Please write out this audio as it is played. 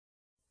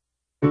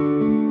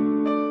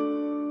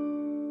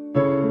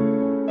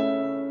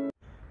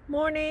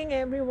morning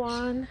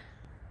everyone.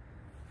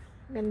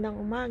 Gandang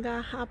umaga,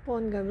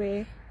 hapon,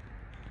 gabi.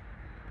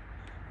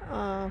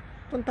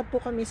 Punta po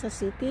kami sa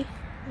city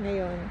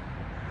ngayon.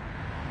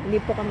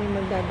 Hindi po kami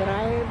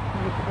magdadrive,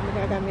 hindi po kami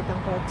gagamit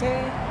ng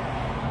kotse.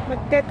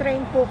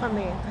 Magte-train po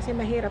kami kasi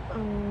mahirap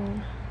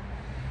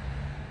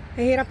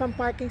ang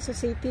parking sa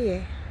city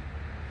eh.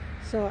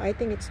 So I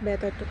think it's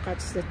better to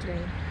catch the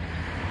train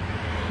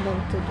than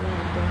to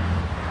drive there.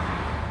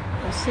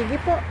 Sige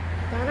po,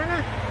 tara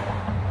na.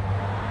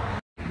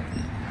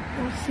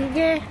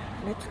 Sige,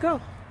 let's go.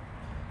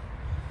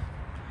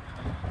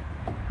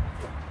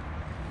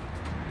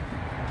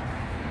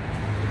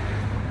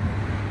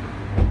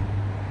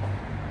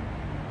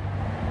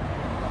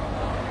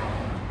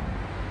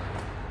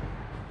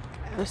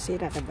 I'll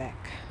sit at the back.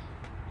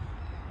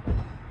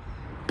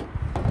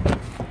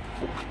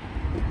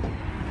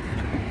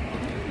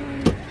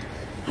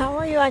 How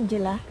are you,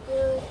 Angela?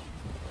 Good.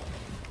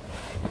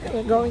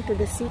 We're going to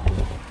the city.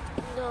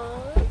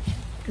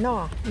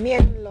 No, me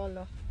and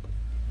Lolo.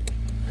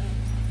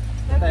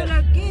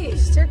 Circular key.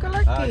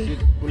 Circular key.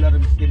 Circular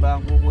key ba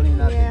ang kukunin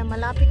natin? Yeah,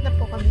 malapit na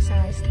po kami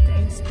sa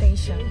train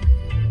station.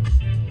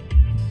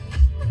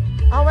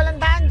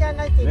 Walang daan dyan,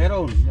 I think.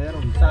 Meron.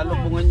 Sa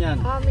lubungan yan.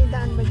 May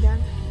daan ba dyan?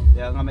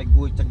 Kaya nga may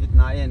guhit sa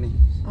gitna yan eh.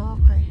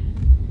 Okay.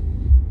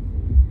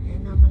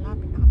 Ayan na,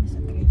 malapit na kami sa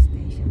train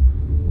station.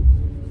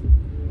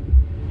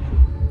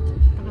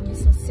 Malapit na kami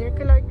sa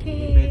circular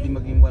key. Pwede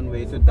maging one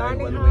way to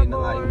dahil one way na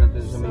nga yun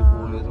natin sa may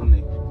pulo ron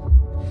eh.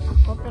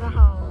 Opera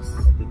House.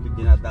 At ito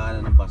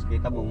dinadaanan ng bus.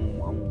 Kita mo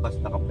ang bus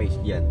naka-face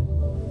dyan.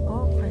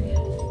 Okay.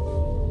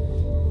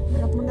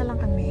 Harap mo na lang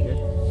kami. Okay.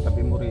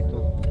 Tabi mo rito.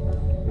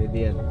 Pwede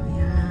yan.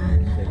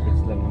 Ayan.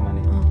 Seconds lang naman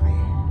eh. Okay.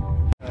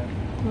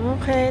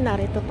 Okay,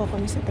 narito po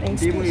kami sa train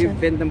Hindi station. mo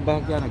i-bend ng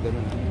bahagya na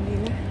gano'n. Hindi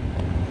na.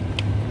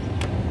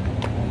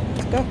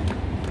 Let's go.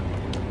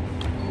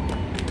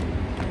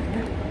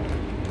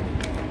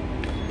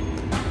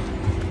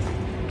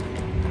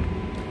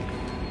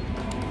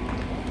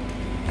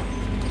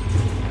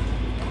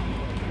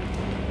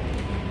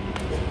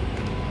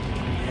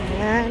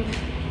 Ayan.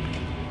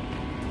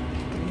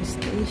 Train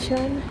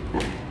station.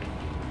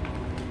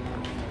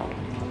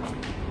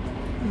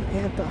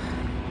 Ito.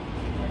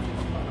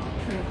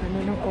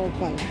 Ano ng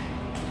opal.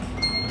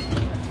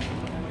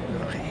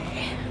 Okay.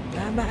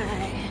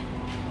 Bye-bye.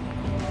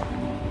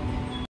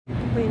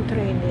 Ito yung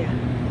train niya.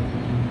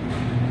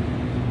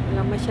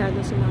 Walang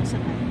masyadong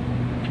sumasakay.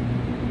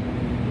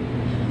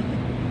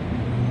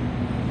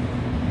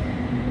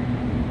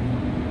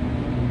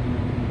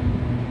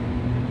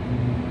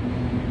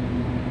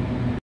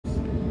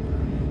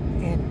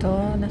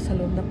 Ito, nasa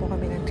loob na po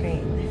kami ng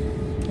train.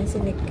 Yan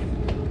si Nick.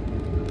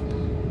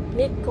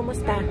 Nick,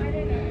 kumusta?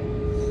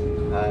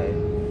 Hi.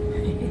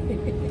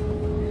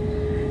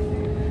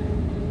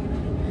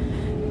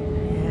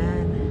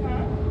 Ayan.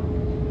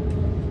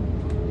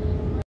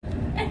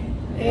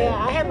 Yeah,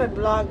 I have a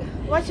blog.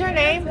 What's your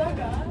name?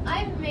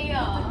 I'm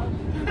Mia.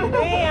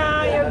 Mia,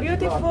 you're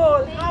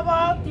beautiful. How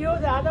about you,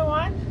 the other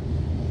one?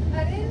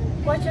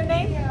 What's your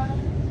name?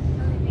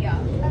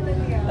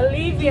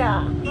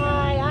 Olivia.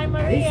 Hi, I'm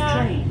This Maria.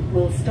 train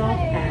will stop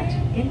at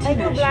I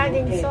do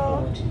blogging, International so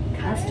Airport.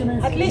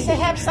 Customers at least I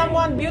have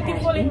someone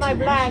beautiful in my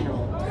blog.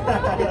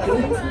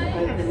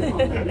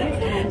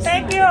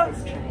 Thank you.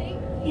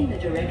 In the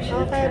direction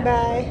of Okay, travel.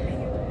 bye.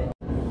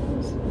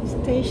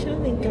 Station,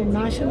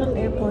 International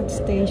Airport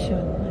Station.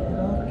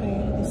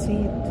 Okay, that's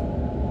it.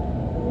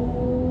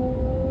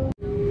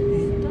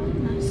 Ito,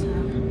 nasa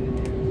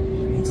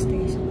train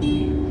station.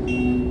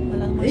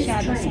 Walang This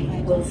masyado train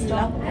sakay. will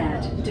stop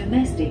at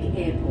Domestic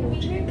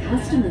Airport.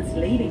 Customers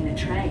leaving the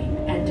train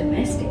and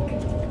Domestic.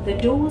 The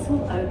doors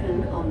will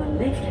open on the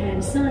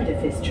left-hand side of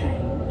this train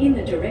in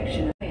the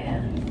direction of air.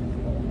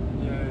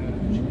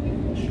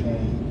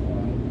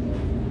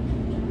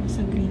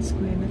 Sa Green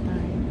Square na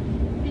tayo.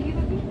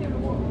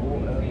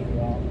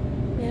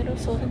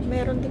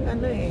 Meron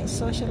ding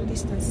social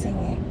distancing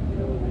eh.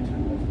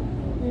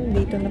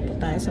 Dito na po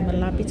tayo sa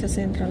malapit sa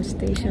Central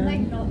Station.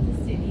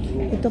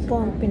 Ito po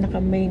ang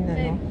pinaka-main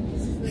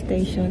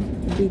station,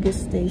 the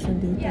biggest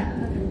station dito.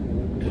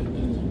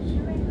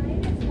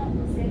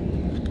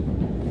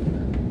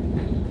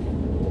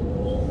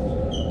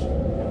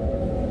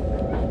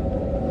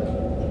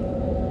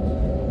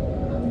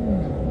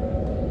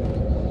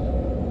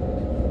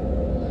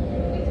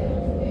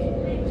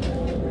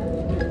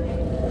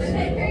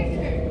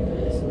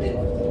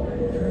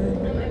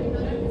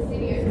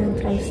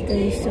 Central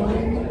Station.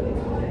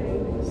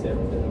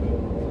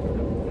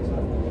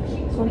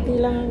 Konti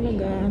lang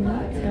ang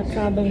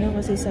na-travel na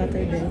kasi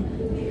Saturday.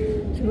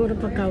 Siguro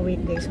pagka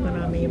weekdays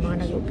marami yung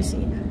mga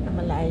nag-opisina na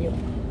malayo.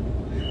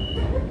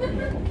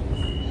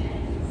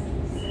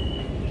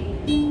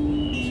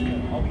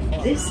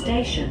 This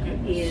station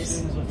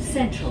is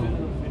Central.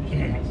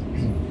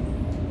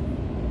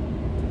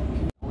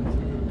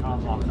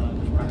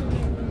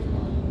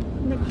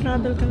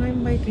 Nag-travel ka ngayon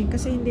by train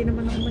kasi hindi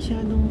naman ako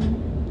masyadong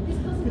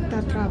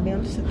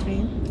nagta-travel sa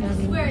train.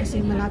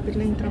 Kasi malapit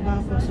lang yung trabaho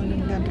ko, so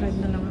nagda-drive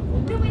na lang ako.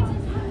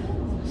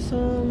 So,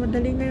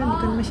 madali ngayon, hindi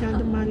ka na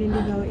masyadong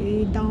maliligaw.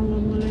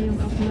 I-download mo lang yung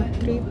app na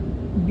Trip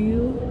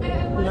View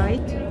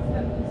Lite.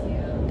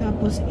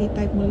 Tapos,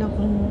 i-type mo lang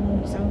kung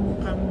saan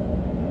kang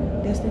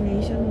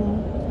destination mo.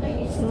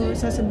 So,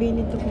 sasabihin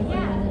nito kung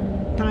anong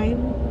time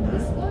na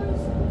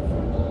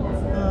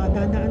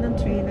dadaan ng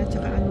train at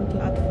saka anong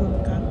platform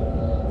ka.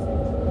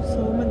 So,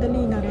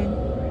 madali na rin.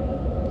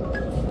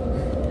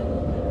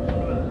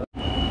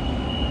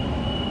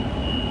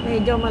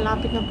 Medyo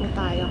malapit na po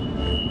tayo.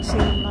 Kasi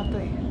na to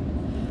eh.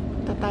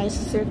 Punta tayo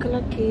sa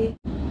Circular Quay.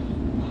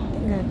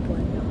 Tingnan po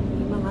nyo.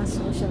 May mga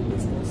social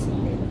distancing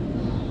din.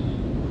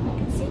 You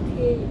can sit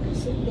here, you can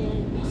sit there,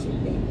 you can sit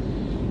there.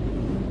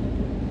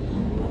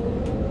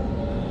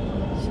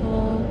 So,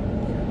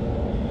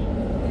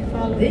 I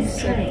follow This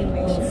train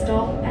will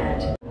stop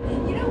at.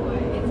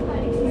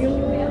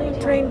 Yung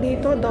train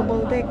dito,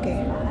 double deck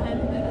eh.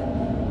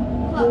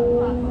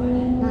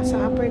 Nasa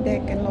upper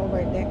deck and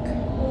lower deck.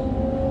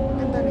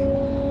 Ganda rin.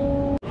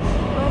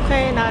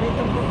 Okay,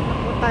 narito po na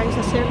po tayo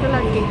sa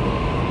Circular Gate.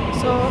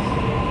 So,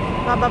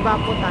 bababa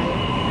po tayo.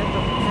 Ito.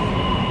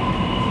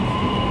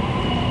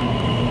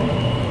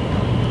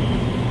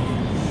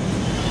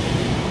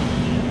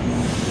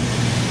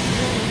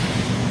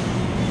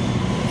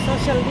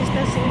 Social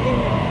distancing din.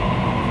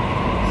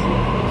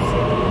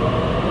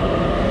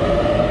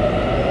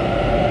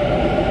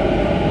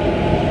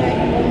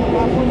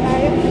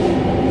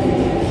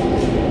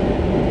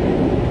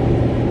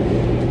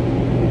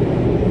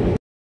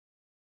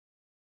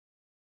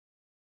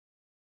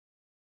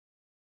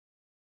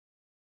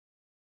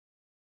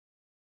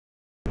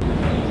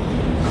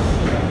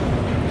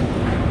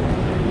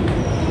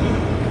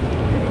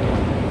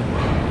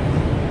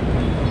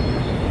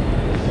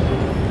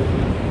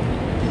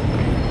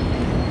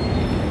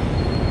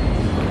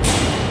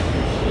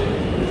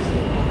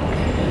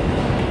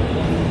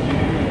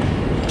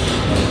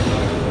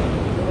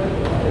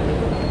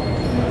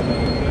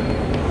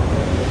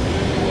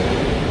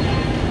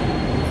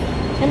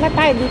 Saan ba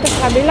tayo? Dito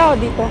sa kabila o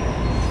dito?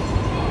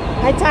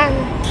 Ay, saan?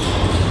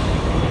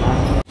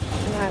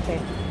 Ito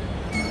natin.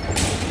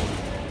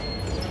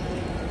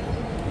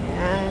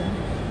 Ayan.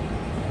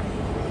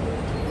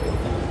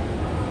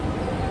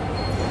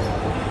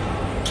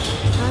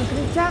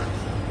 Hungry Jack.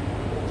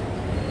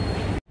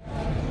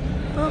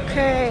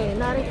 Okay,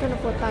 narito na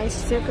po tayo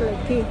sa Circular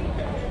Quay.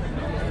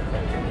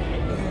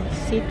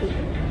 City.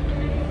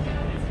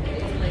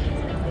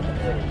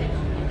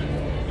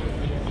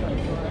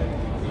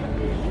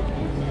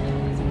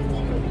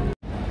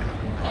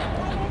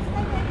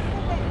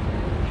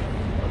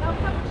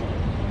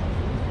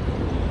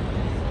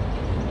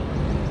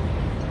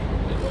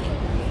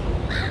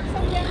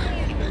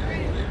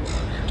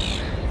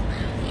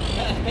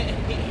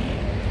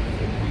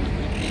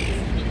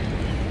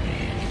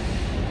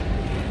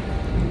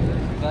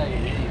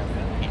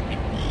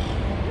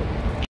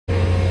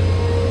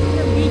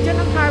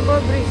 Harbor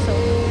Bridge. So,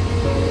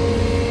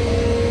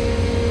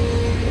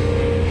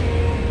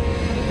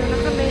 dito na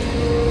kami.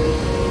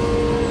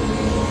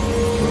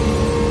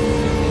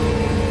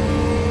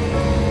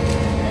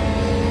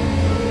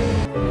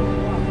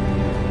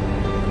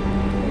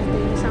 Ito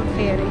yung isang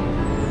ferry.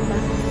 Diba?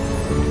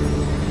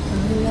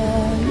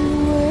 Ayan.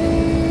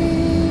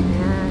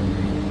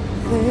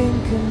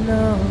 Thinking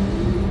of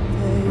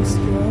days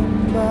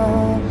gone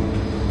by,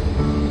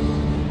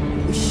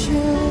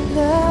 wishing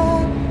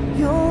that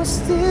you're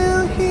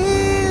still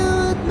here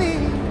with me,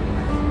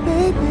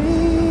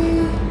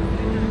 baby.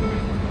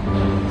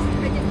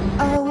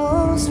 I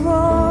was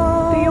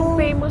wrong. Ito yung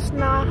famous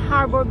na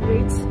Harbor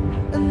Bridge.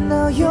 And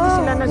now Dito you're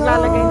sila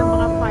naglalagay ng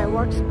mga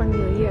fireworks pa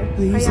New Year.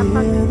 Please Kaya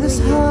pag hear New this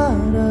Year, heart of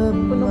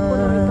punong-puno ito.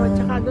 mine.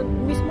 Tsaka doon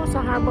mismo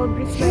sa Harbor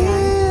Bridge na yan,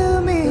 Hear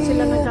me doon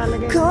sila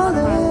naglalagay ng mga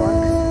calling.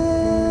 fireworks.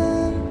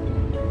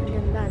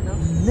 Ganda, no?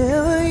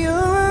 Never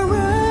you're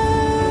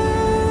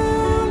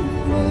around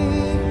me,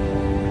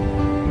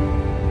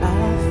 I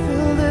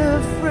feel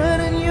different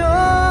in your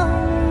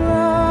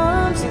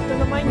arms. Ito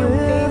naman yung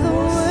With the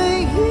famous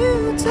way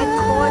you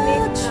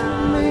iconic touch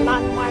na me,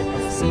 landmark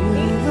of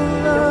Sydney, the yung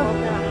love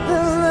Opera the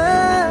House.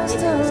 last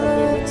Dito sa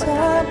David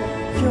time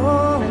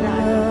your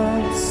Nagaano.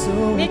 love so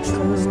Nick, true.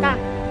 kumusta?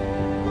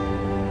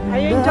 Are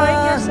you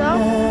enjoying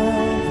yourself?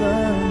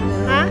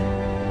 Ha?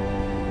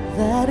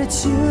 That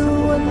it's you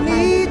Punta and tayo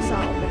me dito sa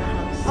Opera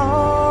House.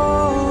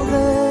 all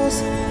this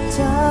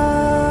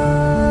time.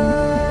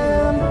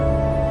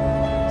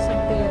 Sa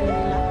ferry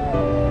nila.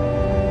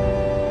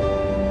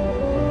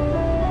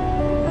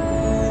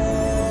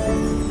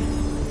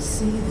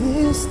 See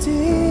these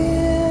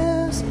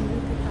tears Dito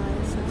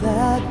tayo sa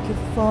that keep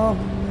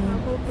falling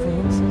Harbor from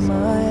Bridge. So,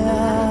 my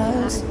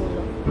eyes,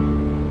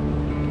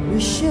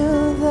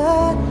 wishing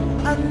that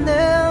I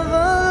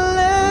never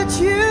let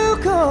you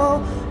go,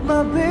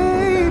 my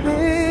baby.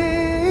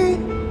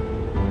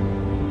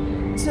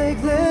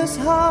 Take this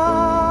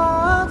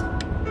heart,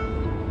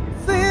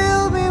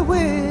 fill me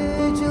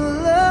with your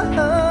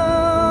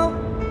love.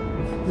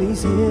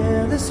 Please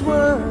hear these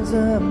words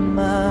of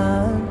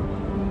mine.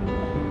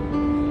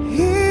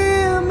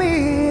 Hear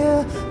me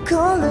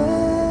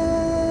calling.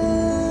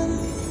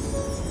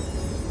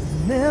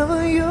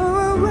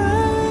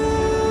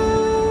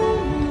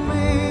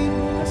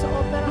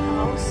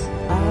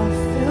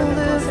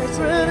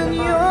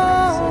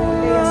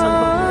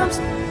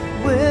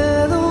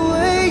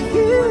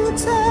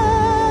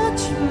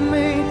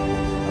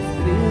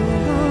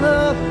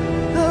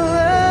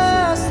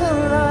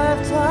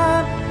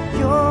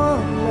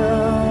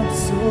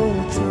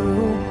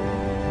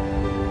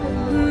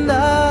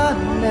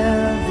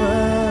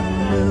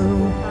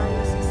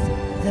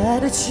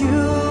 it's you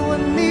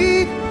and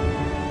me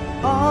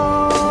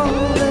all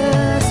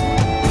this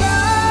time,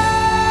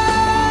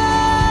 yeah.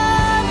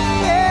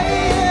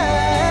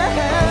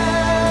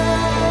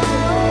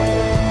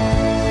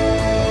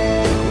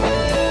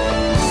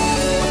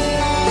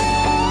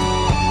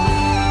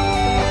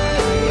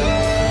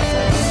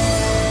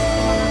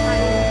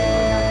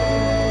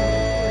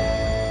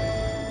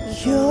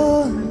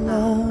 Your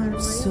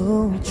love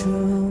so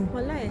true,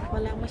 Wala eh.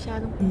 Wala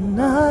masyadong and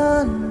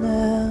I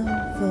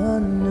never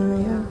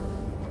knew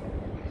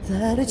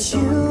that it's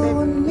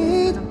you and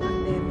me ng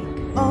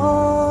pandemic.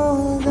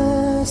 all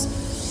this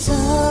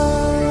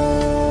time,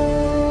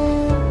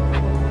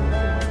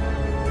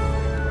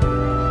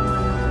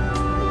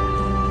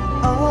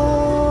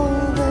 all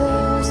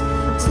this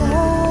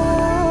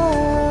time,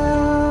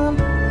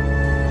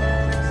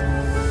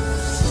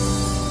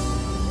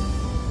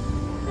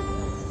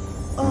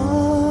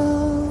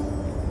 all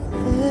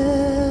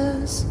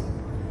this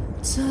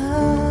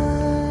time.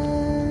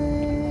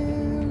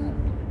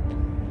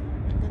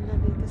 Ganda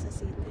dito sa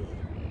city.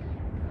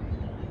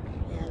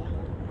 Kaya lang,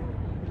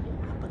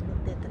 kapag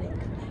magte-trek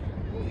kami.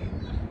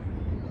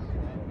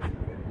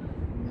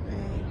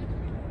 Okay.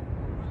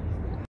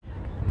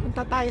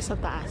 Punta tayo sa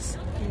taas.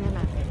 Tingnan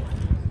natin.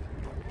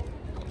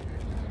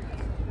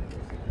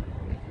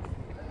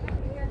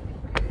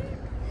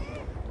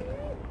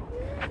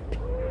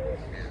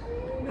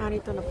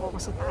 Narito na po ako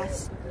sa taas.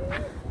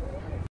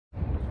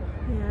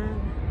 Ayan.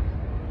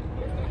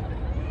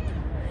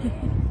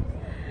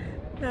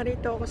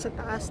 Narito ako sa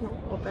taas ng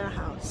Opera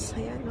House.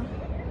 Ayan, no?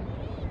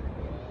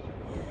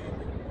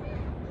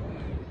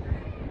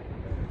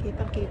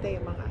 Kitang-kita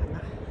yung mga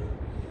anak.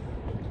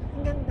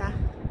 Ang ganda.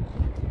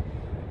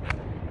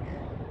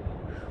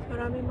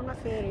 Maraming mga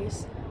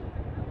ferries.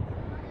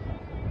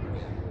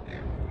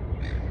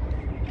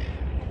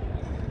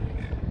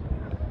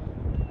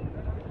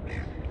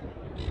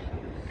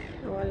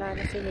 Nawala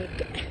na si Nick.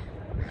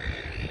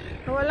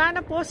 Nawala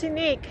na po si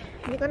Nick.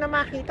 Hindi ko na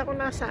makita kung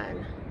nasaan.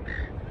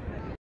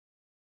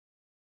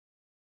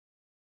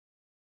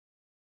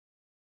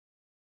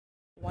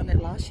 One at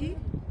Lashi,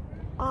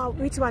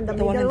 Which one? The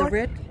the one in middle the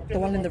red, the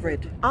one in the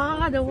red,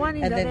 The one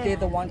in and the then red. they're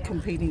the one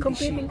competing this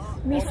Competing.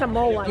 year. Miss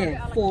Samoa.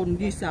 Yeah, for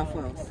New South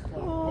Wales.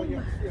 Oh,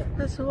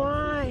 that's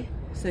why.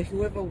 So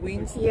whoever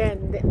wins Yeah,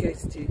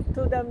 goes to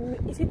to the,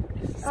 is it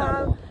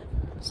Samoa.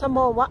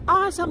 Samoa?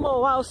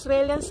 Samoa,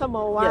 Australian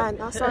Samoan.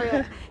 Yeah.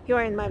 Sorry, you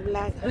are in my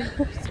black.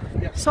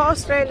 So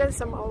Australian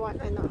Samoan.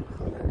 Ano?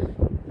 Hold on.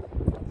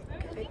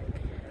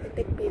 I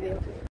take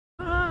video.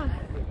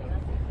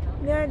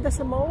 They're the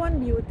Samoan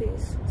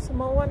beauties.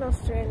 Samoan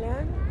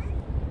Australian.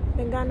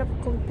 They're gonna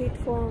compete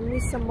for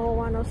Miss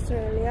Samoan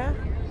Australia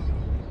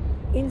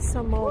in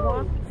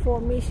Samoa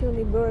for Miss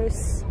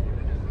Universe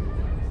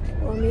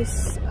or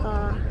Miss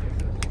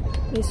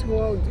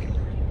World.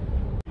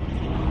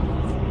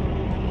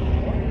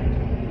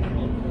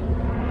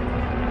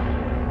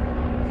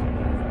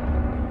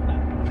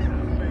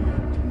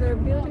 They're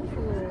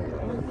beautiful.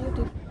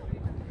 Beautiful.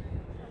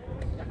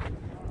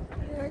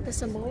 They're the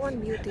Samoan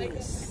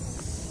beauties.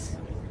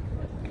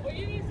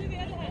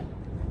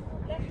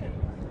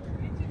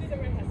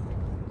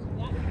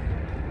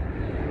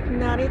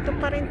 Narito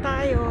pa rin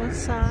tayo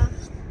sa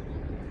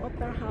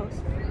Opera House.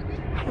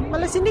 Ang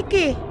pala si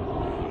Nikki.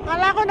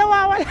 Kala ko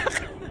nawawala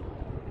ka.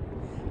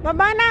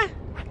 Baba na.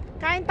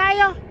 Kain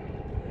tayo.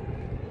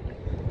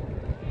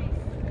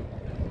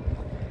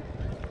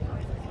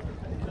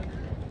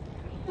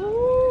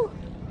 Ooh.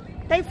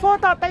 Take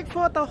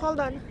photo. Hold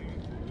on.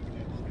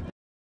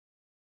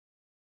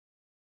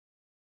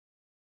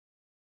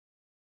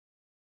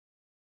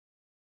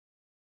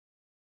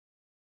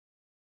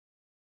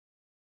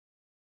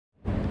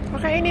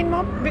 Pakainin mo,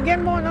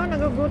 bigyan mo, no?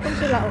 Nagugutom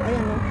sila. O,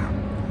 ayan, no?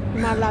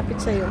 Malapit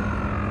sa'yo.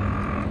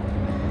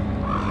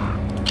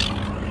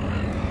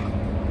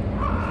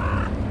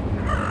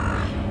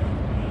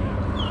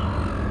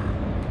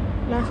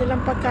 Wala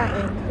silang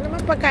pagkain. Ano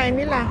naman pagkain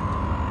nila?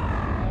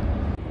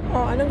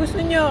 O, anong gusto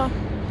nyo?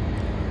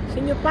 Gusto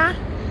nyo pa?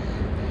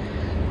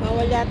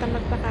 Bawal yata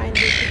magpakain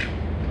dito.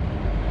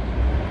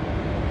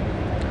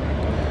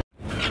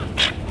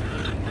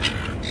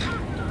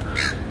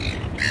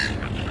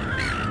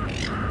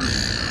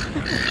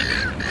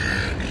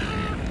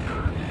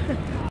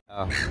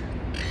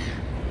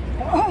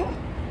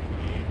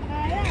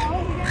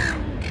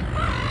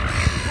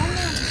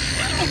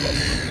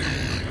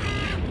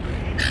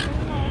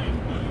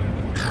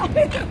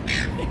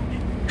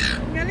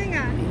 Galing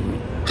ah.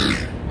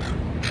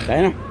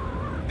 Kaya na.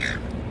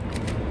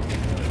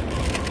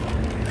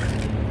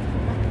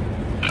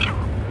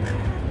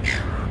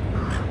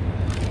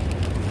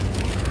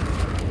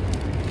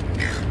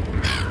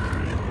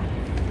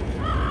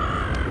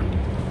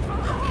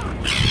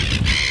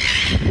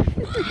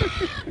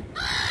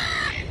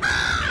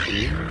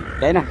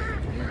 Kaya na.